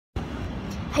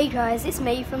Hey guys, it's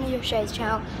me from the O'Shea's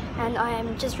channel, and I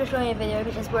am just recording a video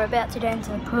because we're about to go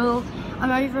into the pool. I'm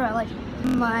over at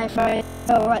my friend's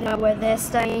hotel right now where they're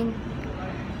staying.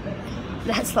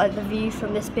 That's the view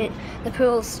from this bit. The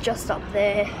pool's just up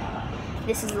there.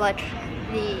 This is the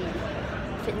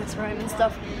fitness room and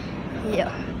stuff.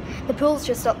 Yeah, the pool's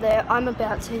just up there. I'm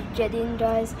about to get in,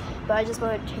 guys, but I just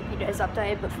wanted to keep you guys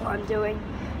updated before I'm doing.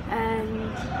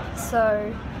 And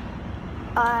so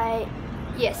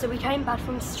so we came back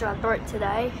from Stradbroke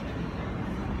today,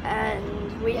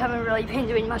 and we haven't really been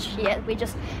doing much yet. We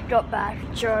just got back,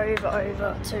 drove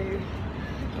over to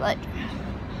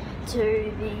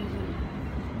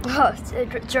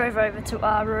drove over to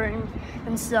our room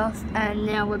and stuff, and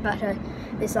now we're back at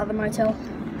this other motel.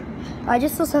 I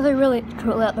just saw something really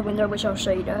cool out the window, which I'll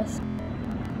show you guys.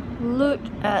 Look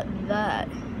at that.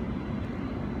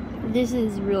 This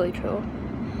is really cool.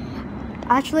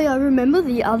 Actually, I remember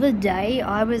the other day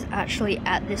I was actually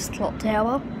at this clock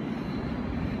tower,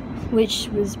 which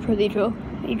was pretty cool.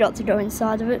 You got to go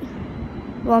inside of it.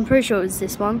 Well, I'm pretty sure it was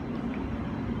this one.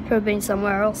 Could have been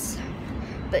somewhere else.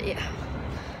 But yeah.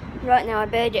 Right now I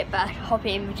better get back, hop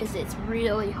in, because it's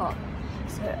really hot.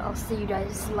 So I'll see you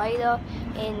guys later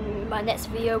in my next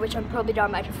video, which I'm probably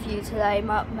gonna make a few today.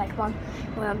 Might make one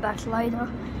when I'm back later.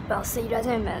 But I'll see you guys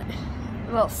in a minute.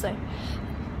 Well, soon.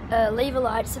 Leave a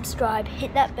like, subscribe,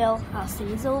 hit that bell. I'll see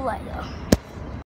you all later.